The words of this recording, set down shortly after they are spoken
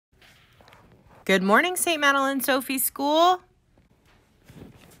Good morning, St. Madeline Sophie School.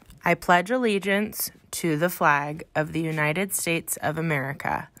 I pledge allegiance to the flag of the United States of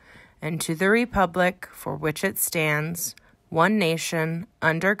America and to the republic for which it stands, one nation,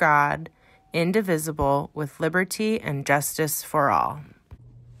 under God, indivisible, with liberty and justice for all.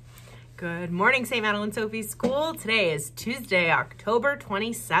 Good morning, St. Madeline Sophie School. Today is Tuesday, October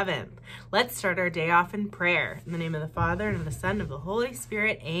 27th. Let's start our day off in prayer. In the name of the Father, and of the Son, and of the Holy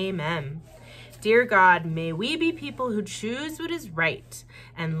Spirit, amen. Dear God, may we be people who choose what is right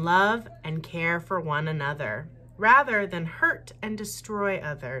and love and care for one another, rather than hurt and destroy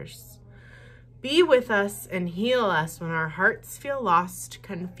others. Be with us and heal us when our hearts feel lost,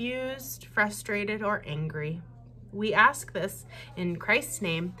 confused, frustrated, or angry. We ask this in Christ's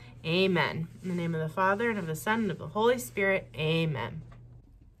name, amen. In the name of the Father, and of the Son, and of the Holy Spirit, amen.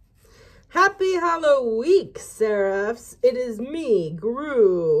 Happy Halloween, Seraphs. It is me,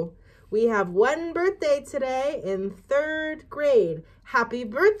 Gru. We have one birthday today in 3rd grade. Happy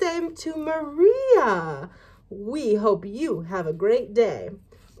birthday to Maria. We hope you have a great day.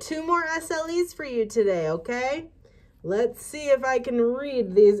 2 more SLEs for you today, okay? Let's see if I can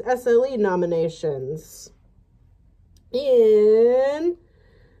read these SLE nominations. In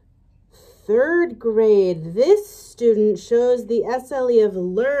 3rd grade, this student shows the SLE of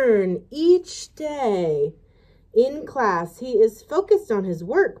learn each day. In class, he is focused on his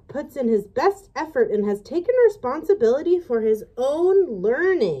work, puts in his best effort, and has taken responsibility for his own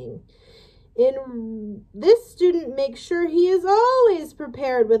learning. This student makes sure he is always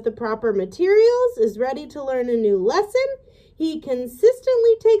prepared with the proper materials, is ready to learn a new lesson. He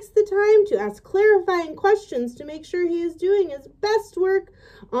consistently takes the time to ask clarifying questions to make sure he is doing his best work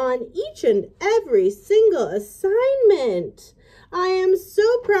on each and every single assignment. I am so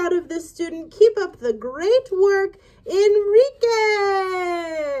proud of this student. Keep up the great work, Enrique.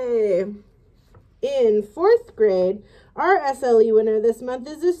 In 4th grade, our SLE winner this month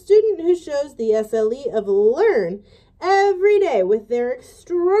is a student who shows the SLE of learn every day with their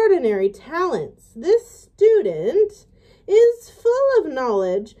extraordinary talents. This student is full of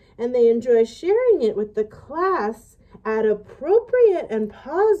knowledge, and they enjoy sharing it with the class at appropriate and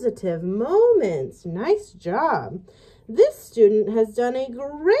positive moments. Nice job. This student has done a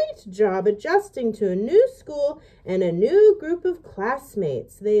great job adjusting to a new school and a new group of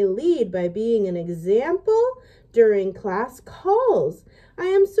classmates. They lead by being an example during class calls. I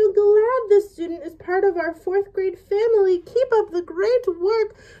am so glad this student is part of our 4th grade family. Keep up the great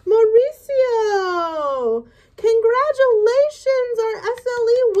work, Mauricio. Congratulations, our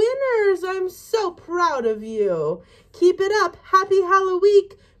SLE winners. I'm so proud of you. Keep it up. Happy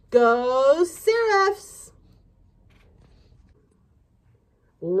Halloween. Go Seraphs.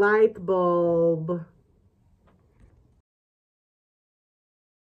 Lightbulb.